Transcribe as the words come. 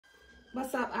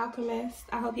What's up, alchemist?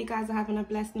 I hope you guys are having a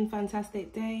blessed and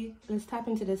fantastic day. Let's tap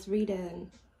into this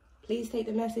reading. Please take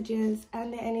the messages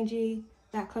and the energy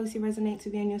that closely resonates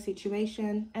with you in your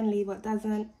situation and leave what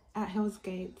doesn't at Hell's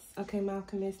Gates. Okay, my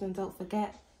alchemist, and don't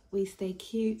forget, we stay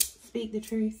cute, speak the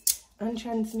truth, and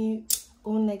transmute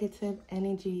all negative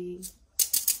energy.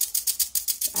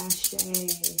 Ashe.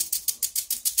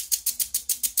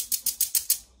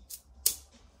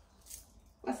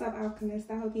 What's up, alchemist?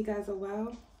 I hope you guys are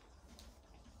well.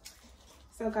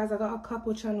 So guys, I got a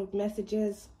couple channeled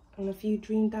messages and a few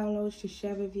dream downloads to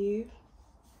share with you.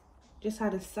 Just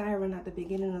had a siren at the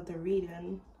beginning of the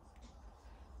reading.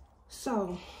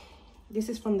 So this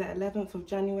is from the 11th of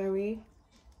January.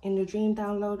 In the dream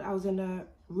download, I was in a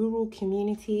rural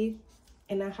community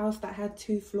in a house that had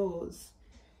 2 floors.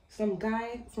 Some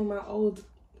guy from my old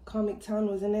Karmic town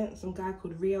was in it, some guy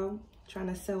called Rio, trying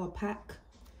to sell a pack.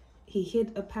 He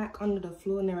hid a pack under the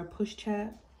floor near a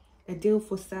pushchair. A deal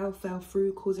for sale fell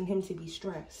through, causing him to be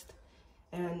stressed.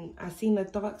 And I seen a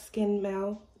dark-skinned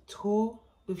male, tall,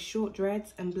 with short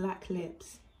dreads and black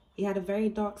lips. He had a very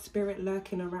dark spirit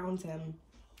lurking around him.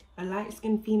 A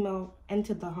light-skinned female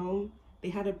entered the home. They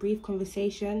had a brief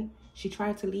conversation. She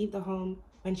tried to leave the home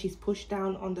when she's pushed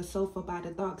down on the sofa by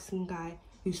the dark-skinned guy,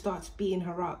 who starts beating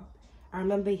her up. I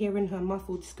remember hearing her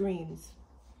muffled screams.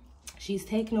 She's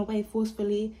taken away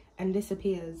forcefully and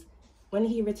disappears. When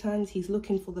he returns, he's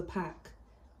looking for the pack,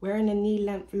 wearing a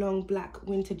knee-length long black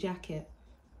winter jacket.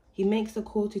 He makes a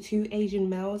call to 2 Asian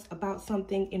males about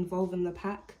something involving the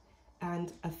pack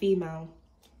and a female.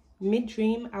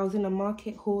 Mid-dream, I was in a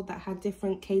market hall that had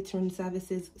different catering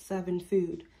services serving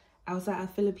food. I was at a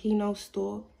Filipino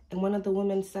store and one of the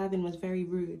women serving was very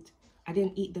rude. I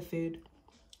didn't eat the food.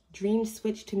 Dream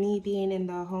switched to me being in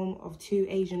the home of 2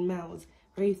 Asian males,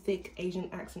 very thick Asian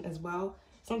accent as well.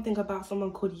 Something about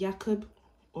someone called Jacob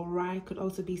or Rai could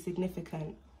also be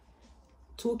significant.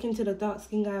 Talking to the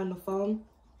dark-skinned guy on the phone,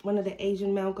 one of the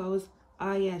Asian male goes,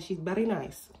 "Ah yeah, she's very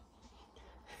nice."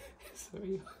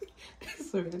 Sorry,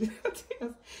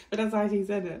 but that's how he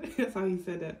said it. That's how he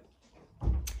said it.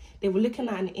 They were looking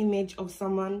at an image of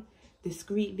someone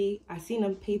discreetly. I seen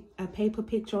a paper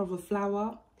picture of a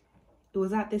flower. It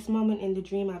was at this moment in the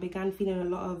dream I began feeling a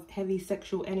lot of heavy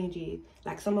sexual energy,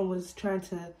 like someone was trying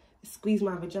to squeeze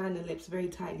my vagina lips very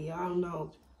tightly. I don't know.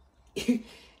 It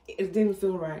didn't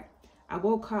feel right. I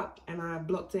woke up and I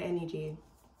blocked the energy.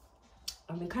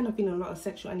 I've been kind of feeling a lot of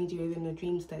sexual energy within the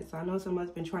dream state, so I know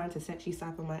someone's been trying to sexually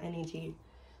siphon my energy,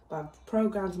 but I've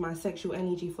programmed my sexual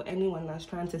energy for anyone that's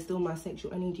trying to steal my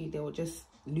sexual energy. They will just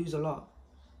lose a lot.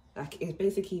 Like, it's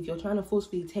basically, if you're trying to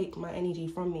forcefully take my energy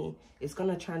from me, it's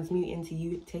going to transmute into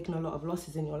you taking a lot of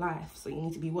losses in your life. So you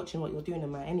need to be watching what you're doing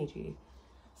in my energy.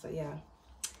 So yeah.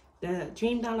 The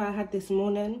dream download I had this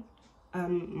morning,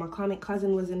 my karmic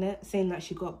cousin was in it, saying that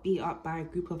she got beat up by a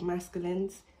group of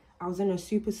masculines. I was in a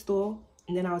superstore,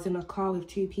 and then I was in a car with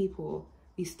 2 people.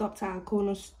 We stopped at a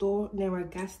corner store near a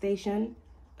gas station,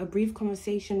 a brief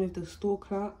conversation with the store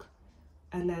clerk,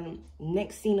 and then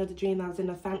next scene of the dream, I was in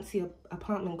a fancy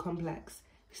apartment complex,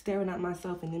 staring at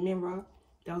myself in the mirror.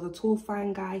 There was a tall,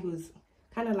 fine guy who was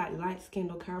kind of like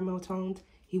light-skinned or caramel-toned.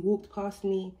 He walked past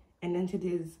me and entered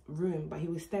his room, but he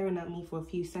was staring at me for a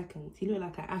few seconds. He looked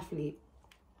like an athlete.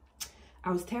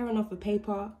 I was tearing off a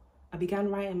paper. I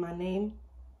began writing my name,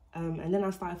 and then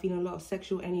I started feeling a lot of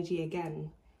sexual energy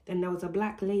again. Then there was a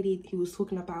black lady who was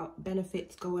talking about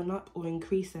benefits going up or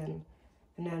increasing.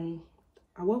 And then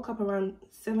I woke up around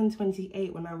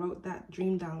 7:28 when I wrote that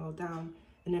dream download down.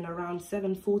 And then around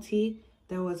 7:40,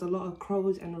 there was a lot of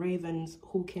crows and ravens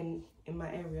hawking in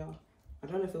my area. I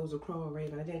don't know if it was a crow or a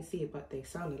raven. I didn't see it, but they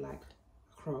sounded like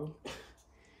a crow.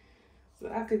 So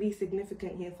that could be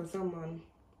significant here for someone.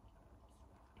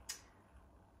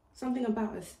 Something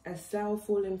about a sale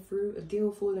falling through, a deal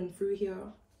falling through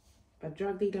here. A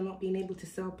drug dealer not being able to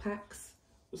sell packs.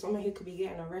 Or someone who could be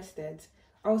getting arrested.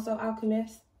 Also,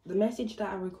 alchemist, the message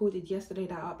that I recorded yesterday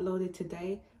that I uploaded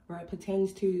today, where it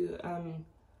pertains to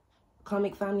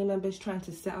karmic family members trying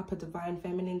to set up a divine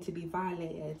feminine to be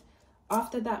violated.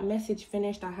 After that message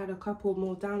finished, I had a couple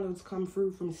more downloads come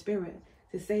through from spirit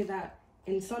to say that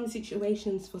in some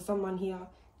situations for someone here,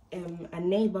 a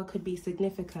neighbor could be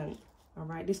significant. All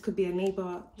right, this could be a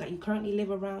neighbor that you currently live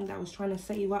around that was trying to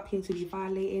set you up here to be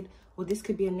violated, or this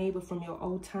could be a neighbor from your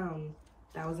old town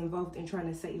that was involved in trying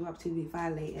to set you up to be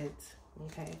violated.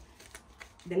 Okay,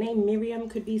 the name Miriam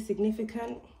could be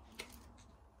significant,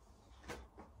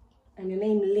 and the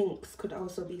name Lynx could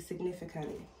also be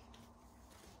significant.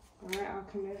 Alright,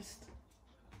 alchemist.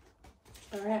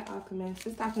 Alright, alchemist.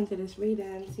 Let's tap into this reading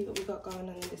and see what we got going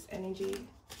on in this energy.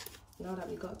 Now that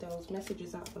we got those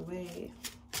messages out the way.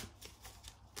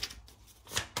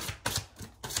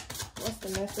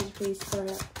 What's the message, please,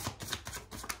 Spirit?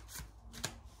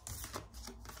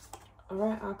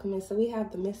 Alright, Alchemist, so we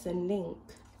have the missing link.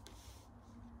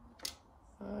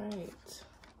 Alright.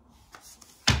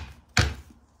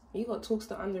 You got talks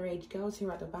to underage girls here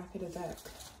at the back of the deck.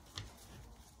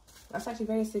 That's actually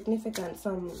very significant.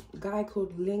 Some guy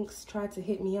called Lynx tried to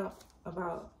hit me up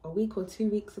about a week or 2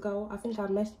 weeks ago. I think I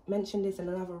mentioned this in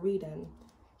another reading.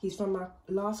 He's from my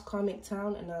last karmic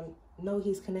town, and I know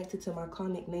he's connected to my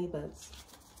karmic neighbors.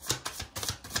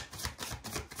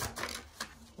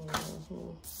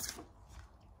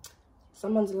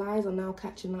 Someone's lies are now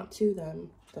catching up to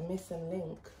them. The missing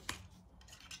link.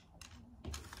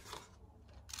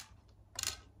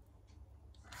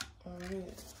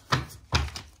 Alright.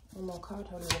 One more card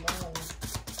holding around.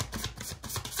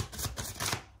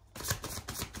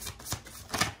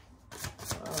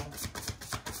 Oh.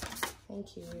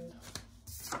 Thank you.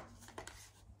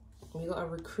 We got a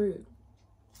recruit.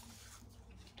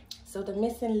 So the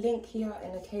missing link here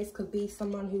in a case could be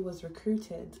someone who was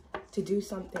recruited to do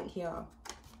something here.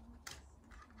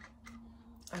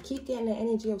 I keep getting the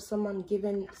energy of someone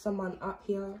giving someone up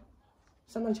here.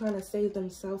 Someone trying to save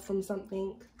themselves from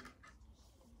something.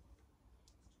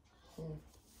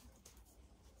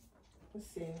 Let's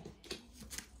see.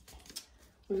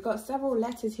 We've got several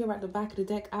letters here at the back of the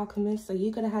deck, Alchemist. So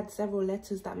you could have had several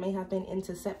letters that may have been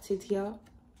intercepted here.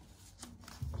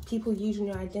 People using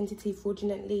your identity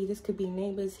fraudulently. This could be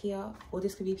neighbors here, or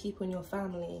this could be people in your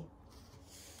family.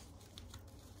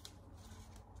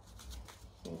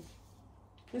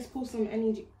 Let's pull some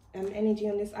energy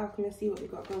on this, Alchemist. See what we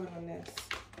got going on this.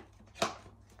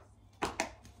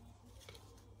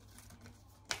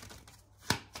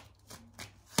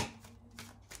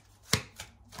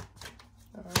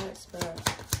 Alright, Spirit.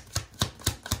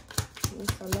 Give me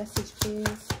some message,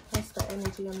 please. What's the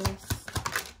energy on this?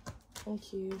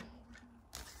 Thank you.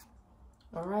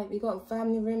 Alright, we got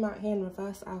family room out here in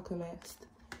reverse, Alchemist.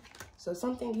 So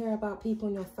something here about people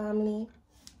in your family.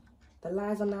 The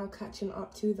lies are now catching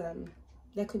up to them.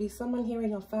 There could be someone here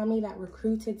in your family that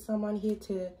recruited someone here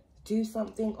to do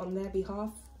something on their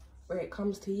behalf where it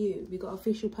comes to you. We got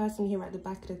official person here at the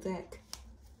back of the deck.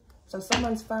 So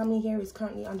someone's family here is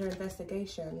currently under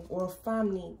investigation, or a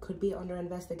family could be under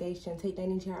investigation. Take the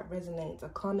energy how it resonates. A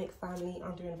karmic family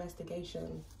under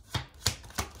investigation.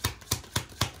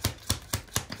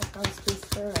 That comes through,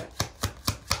 Spirit.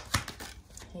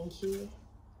 Thank you.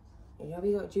 Yeah,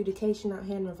 we got adjudication out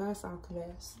here in reverse,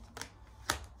 Alchemist.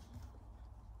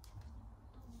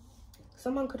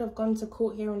 Someone could have gone to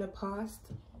court here in the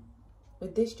past.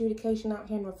 With this adjudication out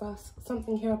here in reverse,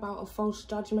 something here about a false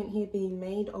judgment here being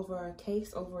made over a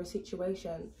case, over a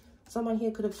situation. Someone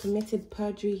here could have committed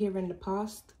perjury here in the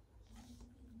past.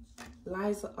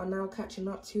 Lies are now catching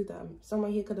up to them.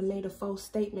 Someone here could have made a false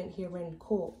statement here in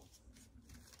court.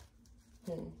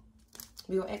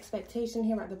 We got expectation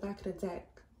here at the back of the deck.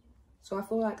 So I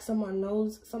feel like someone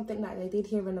knows something that they did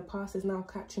here in the past is now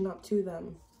catching up to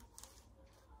them.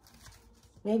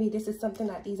 Maybe this is something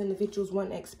that these individuals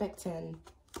weren't expecting.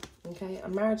 Okay, a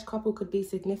marriage couple could be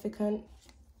significant.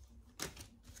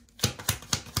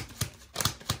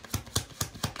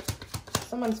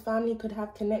 Someone's family could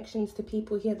have connections to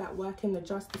people here that work in the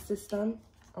justice system.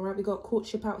 All right, we got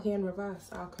courtship out here in reverse,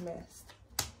 Alchemist.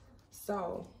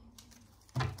 So,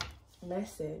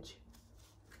 message.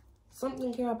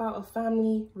 Something here about a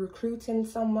family recruiting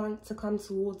someone to come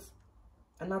towards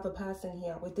another person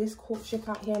here. With this courtship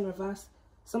out here in reverse,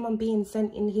 someone being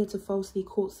sent in here to falsely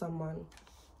court someone.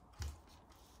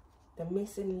 The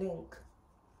missing link.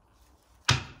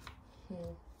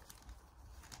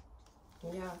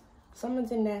 Yeah.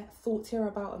 Someone's in their thoughts here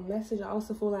about a message. I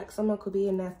also feel like someone could be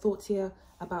in their thoughts here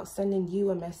about sending you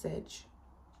a message.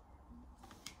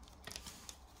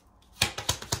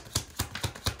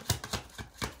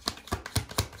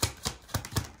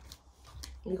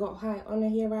 We got high honor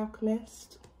here,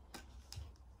 Alchemist.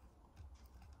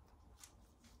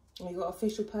 And we got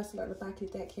official person at the back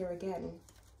of the deck here again.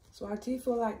 So I do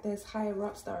feel like there's higher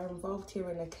ups that are involved here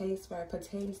in a case where it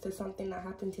pertains to something that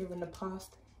happened here in the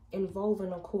past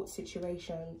involving a court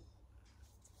situation.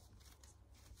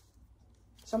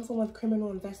 Some form of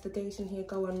criminal investigation here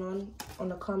going on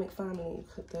the karmic family.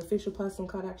 The official person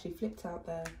card actually flipped out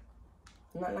there.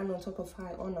 And that landed on top of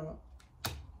high honor.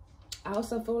 I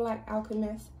also feel like,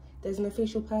 Alchemist, there's an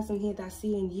official person here that's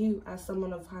seeing you as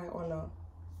someone of high honor.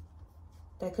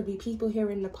 There could be people here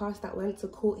in the past that went to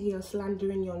court here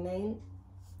slandering your name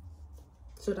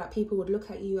so that people would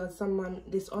look at you as someone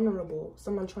dishonorable,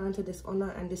 someone trying to dishonor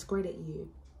and discredit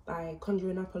you by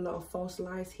conjuring up a lot of false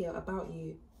lies here about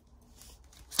you.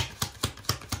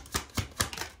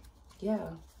 Yeah,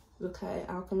 Okay,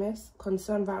 Alchemist.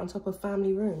 Concern right on top of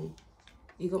family room.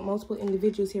 You got multiple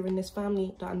individuals here in this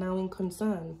family that are now in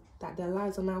concern, that their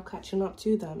lives are now catching up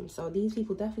to them. So these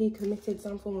people definitely committed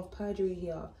some form of perjury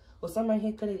here. Or someone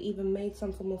here could have even made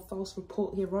some form of false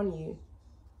report here on you.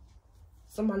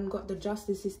 Someone got the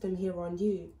justice system here on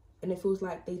you. And it feels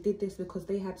like they did this because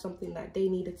they had something that they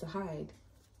needed to hide.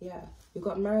 Yeah. We've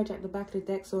got marriage at the back of the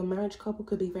deck. So a marriage couple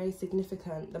could be very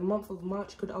significant. The month of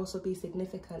March could also be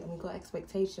significant. And we've got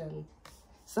expectation.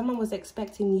 Someone was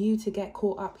expecting you to get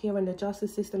caught up here in the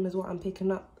justice system is what I'm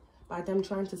picking up by them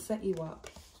trying to set you up.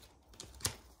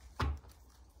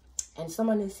 And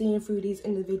someone is seeing through these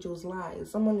individuals'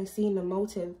 lies. Someone is seeing the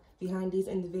motive behind these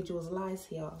individuals' lies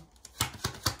here.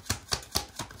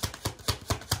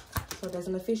 So there's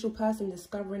an official person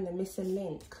discovering the missing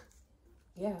link.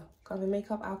 Yeah, cover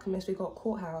makeup alchemist. We got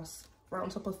courthouse right on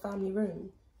top of family room.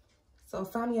 So a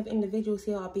family of individuals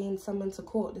here are being summoned to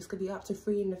court. This could be up to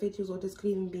 3 individuals or this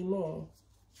could even be more.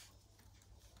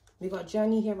 We got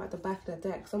journey here at the back of the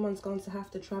deck. Someone's going to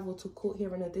have to travel to court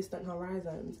here in the distant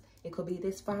horizons. It could be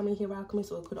this family here,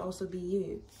 Alchemist, or it could also be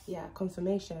you. Yeah,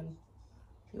 confirmation.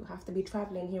 You'll have to be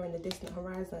traveling here in the distant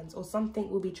horizons, or something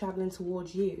will be traveling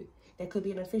towards you. There could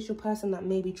be an official person that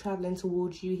may be traveling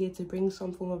towards you here to bring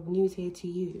some form of news here to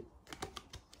you.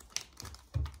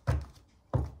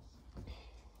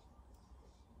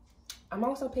 I'm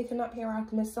also picking up here,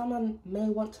 Alchemist, someone may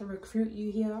want to recruit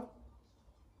you here.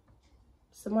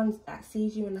 Someone that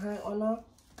sees you in high honor.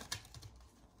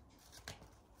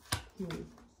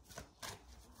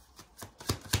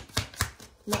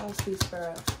 Let us be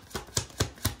spirit.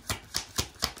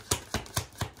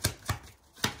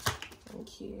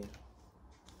 Thank you.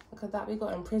 Look at that, we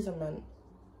got imprisonment.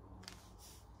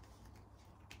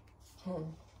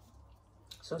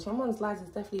 So someone's lives is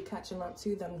definitely catching up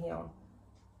to them here.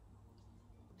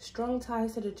 Strong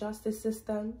ties to the justice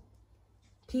system.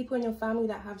 People in your family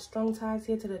that have strong ties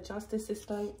here to the justice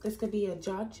system. This could be a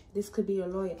judge. This could be a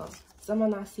lawyer.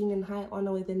 Someone that's seen in high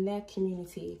honor within their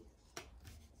community.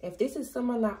 If this is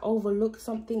someone that overlooked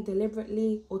something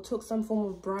deliberately or took some form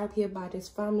of bribe here by this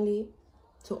family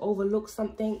to overlook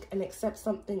something and accept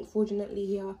something fraudulently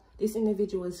here, this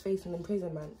individual is facing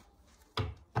imprisonment.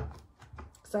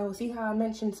 So see how I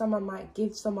mentioned someone might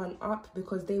give someone up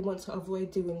because they want to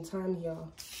avoid doing time here.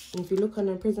 And if you look on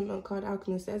the imprisonment card,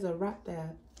 Alchemist, there's a rat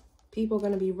there. People are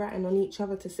going to be ratting on each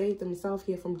other to save themselves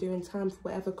here from doing time for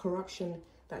whatever corruption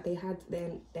that they had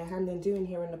their hand in doing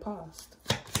here in the past.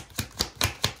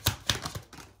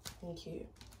 Thank you.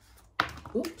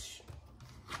 Oops.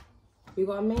 We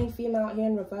got a main female out here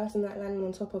in reverse and that landing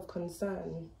on top of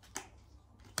concern.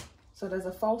 So there's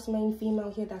a false main female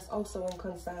here that's also in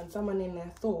concern. Someone in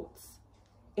their thoughts.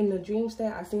 In the dream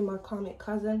state, I see my karmic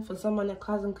cousin. For someone, a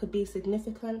cousin could be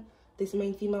significant. This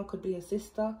main female could be a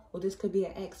sister, or this could be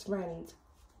an ex-friend.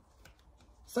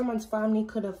 Someone's family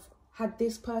could have had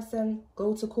this person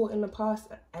go to court in the past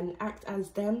and act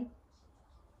as them.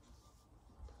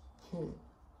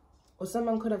 Or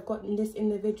someone could have gotten this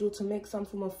individual to make some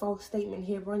form of false statement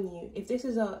here on you. If this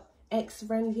is a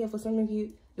ex-friend here, for some of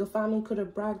you, your family could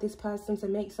have bribed this person to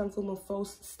make some form of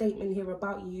false statement here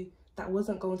about you that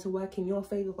wasn't going to work in your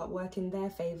favor but work in their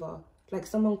favor. Like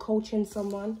someone coaching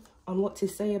someone on what to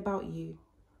say about you.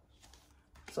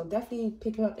 So definitely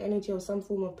picking up the energy of some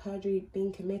form of perjury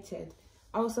being committed.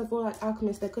 I also feel like,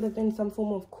 Alchemist, there could have been some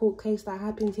form of court case that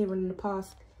happened here in the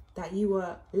past that you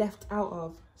were left out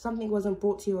of. Something wasn't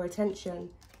brought to your attention.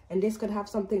 And this could have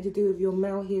something to do with your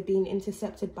mail here being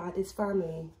intercepted by this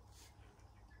family.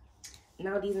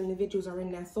 Now these individuals are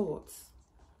in their thoughts.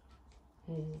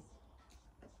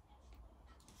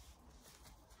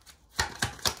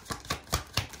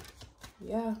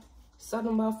 Yeah.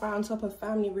 Sudden wealth right on top of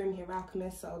family room here,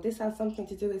 Alchemist. So this has something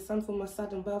to do with some form of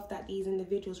sudden wealth that these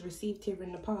individuals received here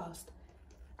in the past.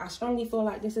 I strongly feel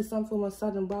like this is some form of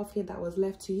sudden wealth here that was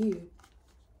left to you.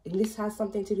 And this has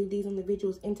something to do with these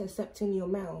individuals intercepting your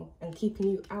mail and keeping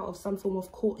you out of some form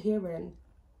of court hearing.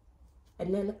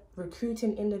 And then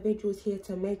recruiting individuals here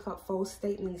to make up false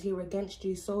statements here against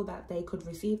you so that they could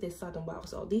receive this sudden wealth.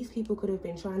 So these people could have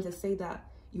been trying to say that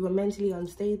you were mentally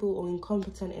unstable or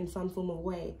incompetent in some form of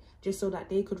way, just so that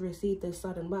they could receive this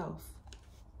sudden wealth.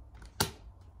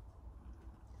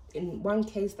 In one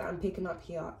case that I'm picking up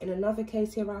here. In another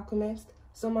case here, Alchemist,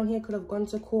 someone here could have gone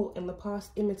to court in the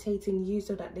past imitating you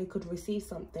so that they could receive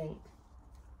something.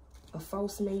 A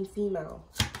false main female.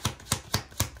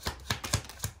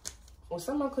 Or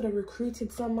someone could have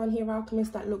recruited someone here,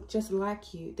 Alchemist, that looked just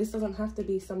like you. This doesn't have to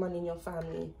be someone in your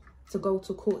family to go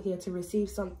to court here to receive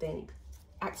something.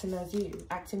 Acting as you,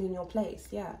 acting in your place,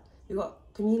 yeah. You got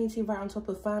community right on top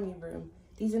of family room.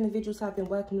 These individuals have been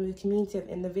working with a community of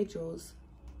individuals.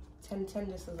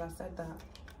 10-10, just as I said that.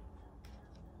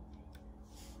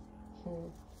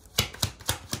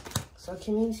 So a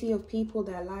community of people,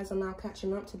 their lives are now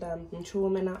catching up to them. Mature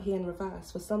women out here in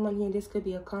reverse. For someone here, this could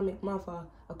be a karmic mother,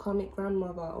 a karmic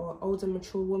grandmother, or an older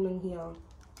mature woman here.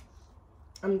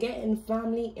 I'm getting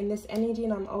family in this energy,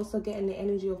 and I'm also getting the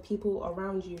energy of people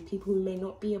around you, people who may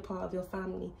not be a part of your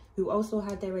family, who also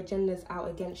had their agendas out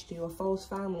against you, a false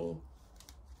family.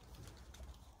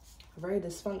 A very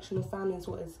dysfunctional family is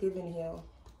what it's given here.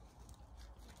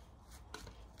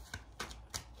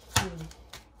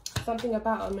 Something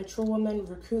about a mature woman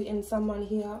recruiting someone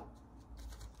here.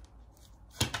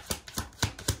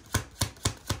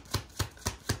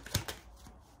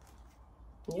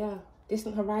 Yeah.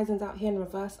 Distant horizons out here in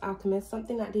reverse, alchemist.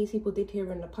 Something that these people did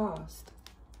here in the past.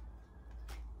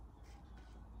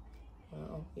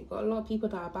 Wow. You've got a lot of people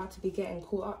that are about to be getting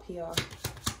caught up here.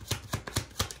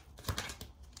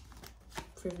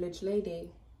 Privileged lady.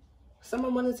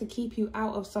 Someone wanted to keep you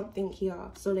out of something here.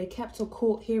 So they kept a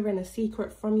court hearing a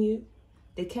secret from you.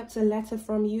 They kept a letter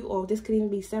from you. Or this could even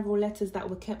be several letters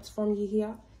that were kept from you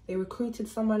here. They recruited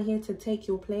someone here to take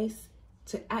your place.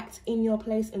 To act in your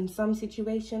place in some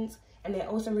situations. And they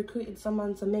also recruited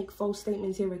someone to make false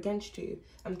statements here against you.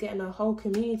 I'm getting a whole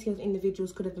community of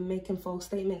individuals could have been making false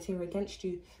statements here against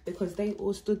you because they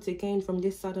all stood to gain from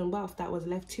this sudden wealth that was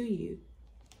left to you.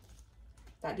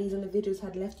 That these individuals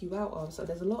had left you out of. So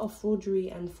there's a lot of forgery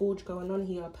and forge going on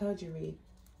here, perjury.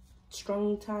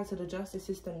 Strong ties to the justice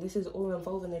system. This is all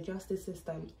involving the justice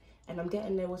system. And I'm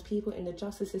getting there was people in the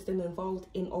justice system involved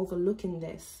in overlooking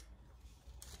this.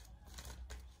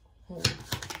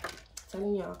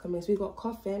 Telling you, alchemists, we got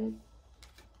coffin.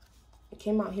 It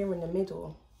came out here in the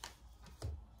middle.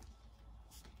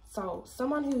 So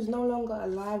someone who's no longer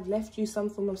alive left you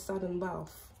some form of sudden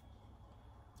wealth.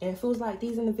 And it feels like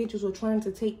these individuals were trying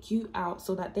to take you out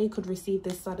so that they could receive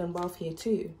this sudden wealth here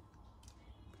too.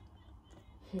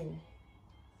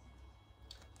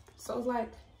 So it's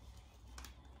like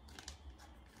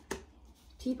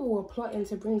people were plotting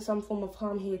to bring some form of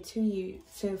harm here to you,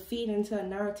 to feed into a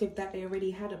narrative that they already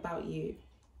had about you.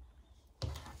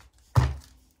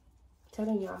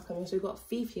 Telling you, alchemists, we've got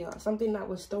thief here. Something that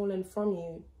was stolen from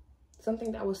you.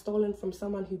 Something that was stolen from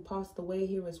someone who passed away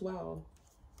here as well.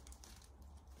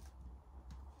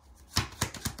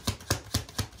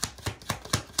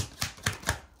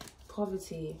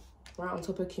 Poverty. Right on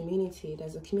top of community.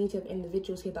 There's a community of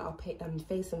individuals here that are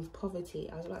facing poverty.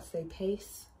 I was about to say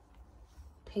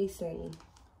pacing.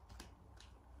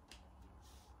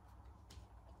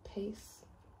 Pace.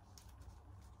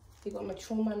 You got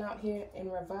mature man out here in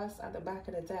reverse at the back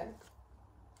of the deck.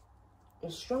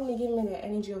 It's strongly giving me the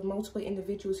energy of multiple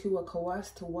individuals who were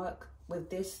coerced to work with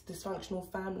this dysfunctional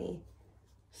family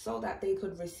so that they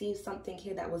could receive something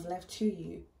here that was left to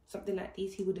you. Something that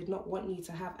these people did not want you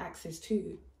to have access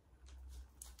to.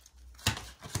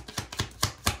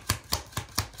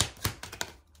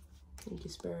 Thank you,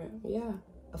 Spirit. Yeah,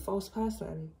 a false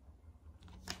person.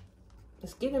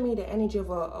 It's giving me the energy of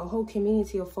a whole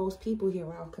community of false people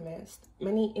here, alchemist.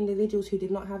 Many individuals who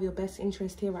did not have your best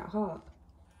interest here at heart.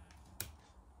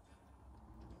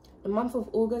 The month of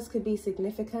August could be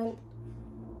significant.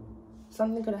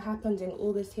 Something could have happened in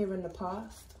August here in the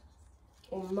past.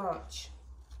 Or March.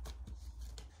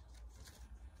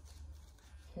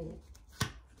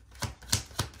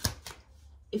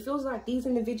 It feels like these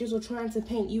individuals were trying to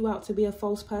paint you out to be a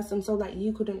false person so that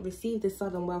you couldn't receive this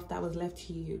sudden wealth that was left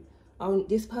to you. Oh,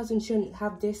 this person shouldn't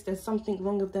have this. There's something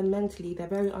wrong with them mentally. They're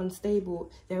very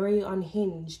unstable. They're very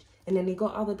unhinged. And then they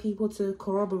got other people to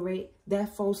corroborate their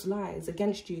false lies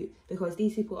against you because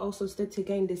these people also stood to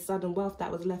gain this sudden wealth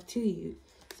that was left to you.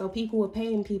 So people were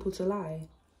paying people to lie.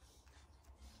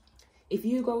 If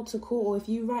you go to court or if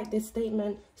you write this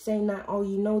statement saying that, oh,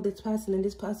 you know this person and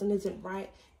this person isn't right,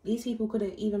 these people could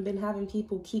have even been having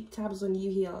people keep tabs on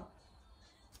you here.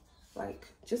 Like,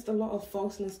 just a lot of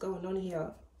falseness going on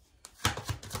here.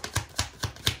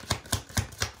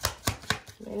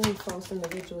 Many false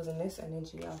individuals in this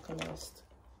energy, alchemist.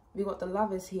 We got the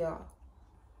lovers here.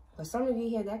 For some of you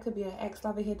here, that could be an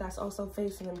ex-lover here that's also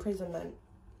facing imprisonment.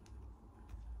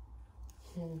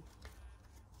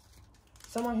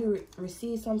 Someone who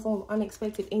received some form of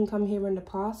unexpected income here in the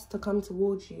past to come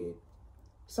towards you.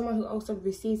 Someone who also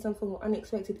received some form of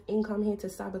unexpected income here to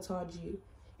sabotage you.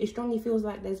 It strongly feels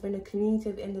like there's been a community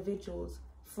of individuals,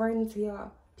 friends here,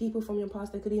 people from your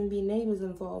past, there could even be neighbors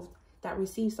involved, that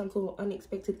received some form of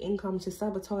unexpected income to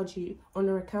sabotage you on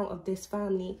account of this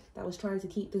family that was trying to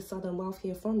keep this sudden wealth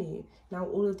here from you. Now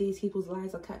all of these people's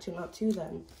lies are catching up to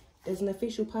them. There's an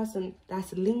official person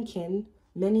that's linking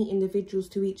many individuals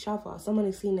to each other. Someone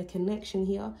is seeing a connection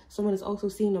here. Someone is also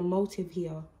seeing a motive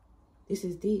here. This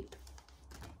is deep.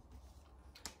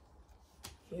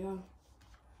 Yeah.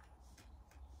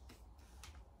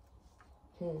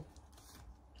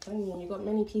 Telling you, you got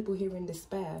many people here in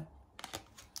despair.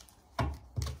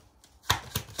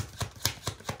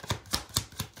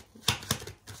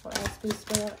 What else, please,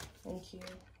 Spirit? Thank you.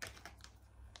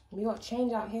 We got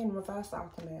change out here in reverse,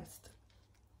 Alchemist.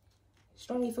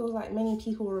 Strongly feels like many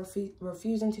people are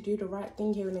refusing to do the right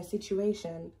thing here in a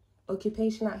situation.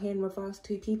 Occupation out here in reverse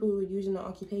too. People who are using the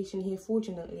occupation here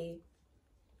fraudulently.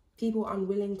 People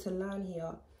unwilling to learn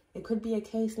here. It could be a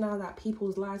case now that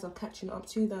people's lives are catching up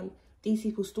to them. These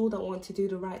people still don't want to do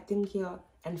the right thing here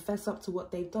and fess up to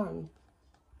what they've done.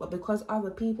 But because other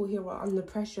people here are under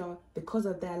pressure, because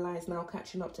of their lives now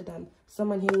catching up to them,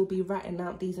 someone here will be ratting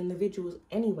out these individuals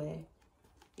anyway.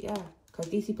 Yeah, because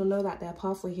these people know that their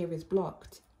pathway here is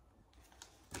blocked.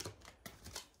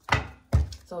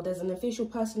 So there's an official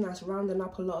person that's rounding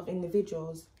up a lot of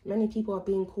individuals. Many people are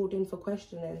being called in for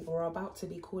questioning or are about to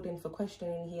be called in for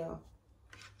questioning here.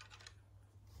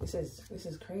 This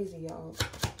is crazy, y'all.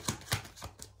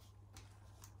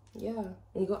 Yeah,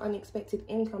 and you got unexpected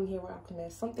income here,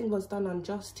 Alchemist. Something was done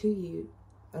unjust to you.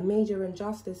 A major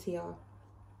injustice here.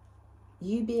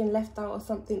 You being left out of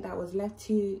something that was left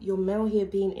to you. Your mail here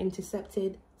being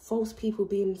intercepted. False people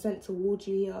being sent towards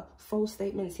you here. False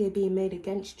statements here being made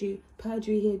against you.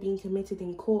 Perjury here being committed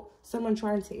in court. Someone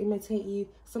trying to imitate you.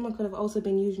 Someone could have also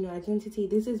been using your identity.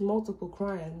 This is multiple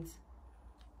crimes.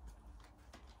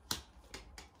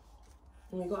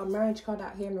 And we got a marriage card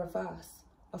out here in reverse.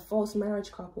 A false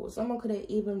marriage couple. Someone could have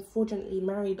even fraudulently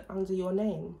married under your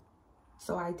name.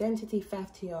 So identity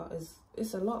theft here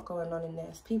it's a lot going on in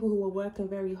this. People who are working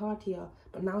very hard here,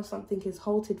 but now something is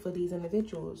halted for these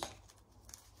individuals.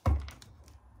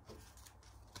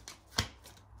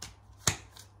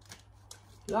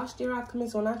 Last year,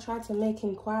 Alchemist, when I tried to make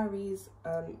inquiries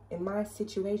in my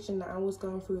situation that I was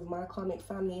going through with my karmic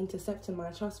family intercepting my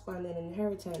trust fund and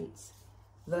inheritance,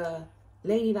 the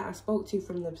lady that I spoke to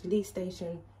from the police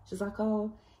station, she's like,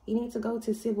 oh, you need to go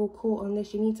to civil court on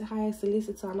this. You need to hire a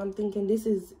solicitor. And I'm thinking, this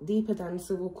is deeper than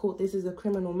civil court. This is a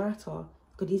criminal matter.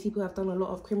 Because these people have done a lot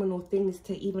of criminal things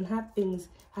to even have things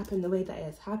happen the way that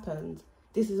it's happened.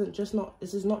 This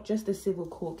is not just a civil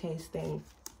court case thing.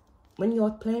 When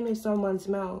you're playing with someone's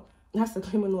mail, that's a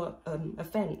criminal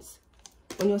offence.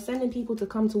 When you're sending people to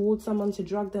come towards someone to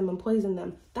drug them and poison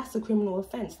them, that's a criminal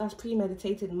offence. That's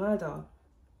premeditated murder.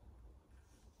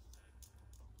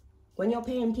 When you're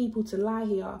paying people to lie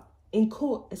here, in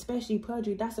court, especially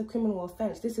perjury, that's a criminal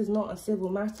offence. This is not a civil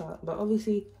matter. But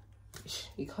obviously,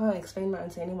 you can't explain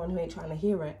that to anyone who ain't trying to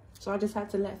hear it. So I just had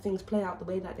to let things play out the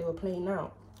way that they were playing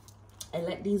out. And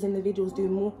let these individuals do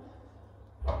more,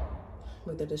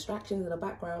 with the distractions in the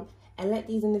background, and let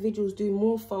these individuals do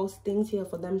more false things here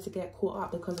for them to get caught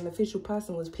up, because an official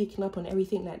person was picking up on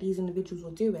everything that these individuals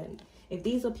were doing. If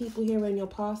these are people here in your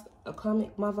past, a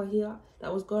karmic mother here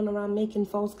that was going around making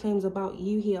false claims about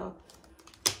you here,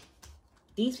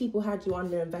 these people had you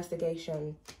under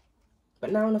investigation.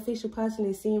 But now an official person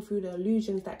is seeing through the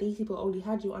illusions that these people only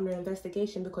had you under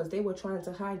investigation because they were trying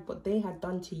to hide what they had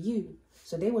done to you.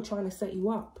 So they were trying to set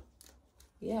you up.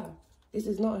 Yeah. This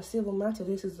is not a civil matter,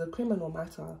 this is a criminal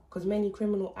matter, because many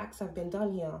criminal acts have been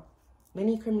done here.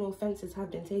 Many criminal offences have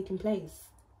been taking place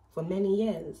for many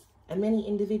years, and many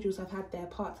individuals have had their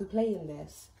part to play in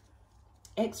this.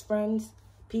 Ex-friends,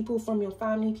 people from your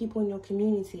family, people in your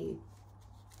community.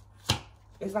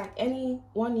 It's like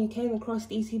anyone you came across,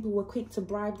 these people were quick to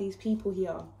bribe these people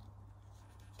here.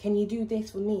 Can you do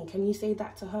this for me? Can you say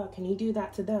that to her? Can you do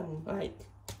that to them? Like,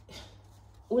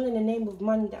 all in the name of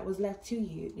money that was left to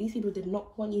you. These people did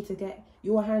not want you to get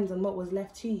your hands on what was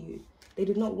left to you. They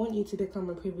did not want you to become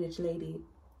a privileged lady.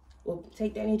 Or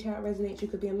take the energy how it resonates. You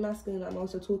could be a masculine that I'm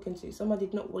also talking to. Someone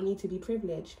did not want you to be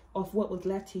privileged of what was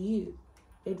left to you.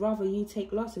 They'd rather you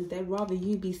take losses. They'd rather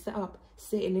you be set up,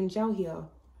 sitting in jail here.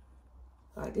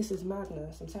 Like, this is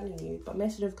madness, I'm telling you. But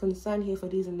message of concern here for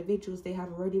these individuals. They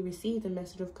have already received a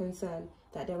message of concern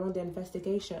that they're under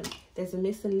investigation. There's a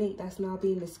missing link that's now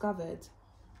being discovered.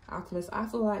 Alchemist, I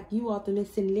feel like you are the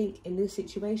missing link in this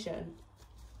situation.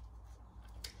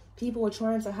 People were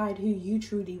trying to hide who you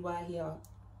truly were here.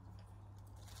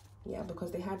 Yeah,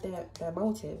 because they had their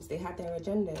motives, they had their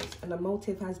agendas, and a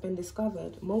motive has been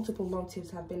discovered. Multiple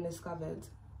motives have been discovered.